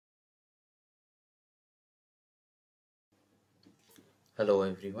Hello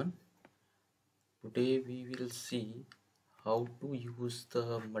everyone. Today we will see how to use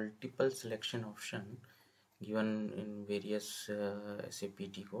the multiple selection option given in various SAP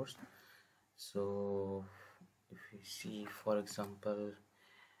T course. So if we see, for example,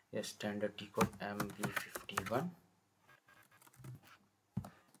 a standard T code MB51.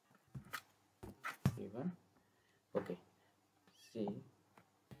 Okay, see,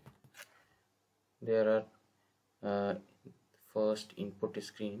 there are first input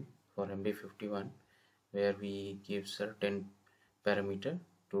screen for MB51 where we give certain parameter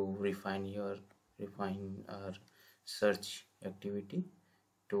to refine our search activity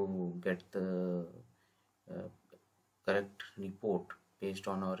to get the uh, correct report based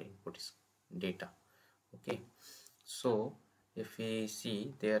on our input data. Okay, so if we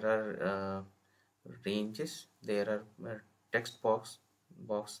see, there are ranges, there are text box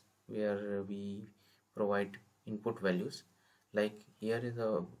where we provide input values. Like here is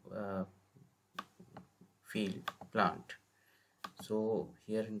a field plant, so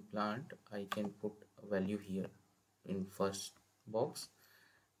here in plant I can put a value here in first box,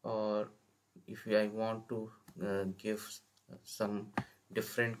 or if I want to give some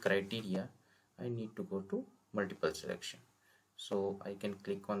different criteria, I need to go to multiple selection. So I can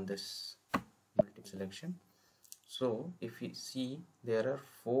click on this multiple selection. So if you see, there are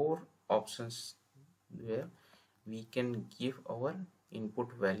 4 options where we can give our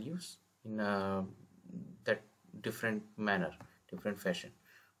input values in that different manner, different fashion.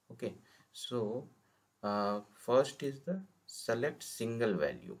 Okay, so first is the select single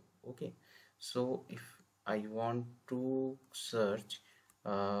value. Okay, so if I want to search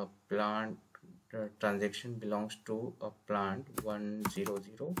plant transaction belongs to a plant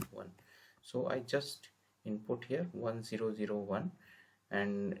 1001, so I just input here 1001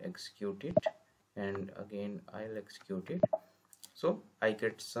 and execute it, and again I'll execute it. So I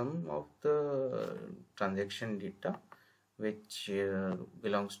get some of the transaction data which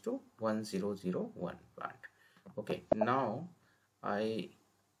belongs to 1001 plant. Okay, now I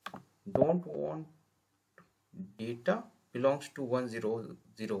don't want data belongs to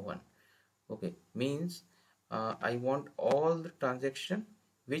 1001. Okay, means I want all the transaction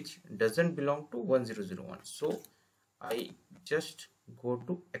which doesn't belong to 1001. So I just go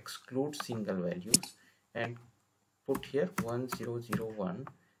to exclude single values and put here 1001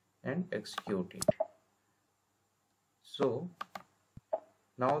 and execute it. So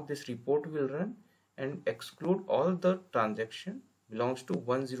now this report will run and exclude all the transaction belongs to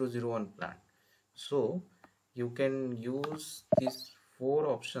 1001 plant. So you can use these 4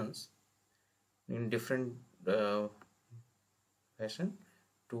 options in different fashion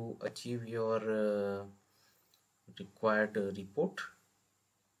to achieve your required report.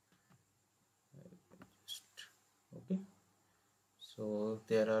 Okay, so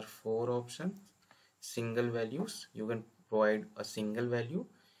there are 4 options. Single values, you can provide a single value,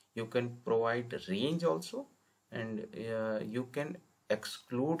 you can provide range also, and you can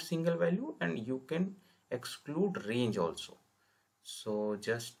exclude single value and you can exclude range also. So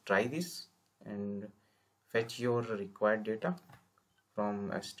just try this and fetch your required data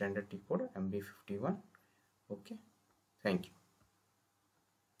from a standard T code MB51. Okay, thank you.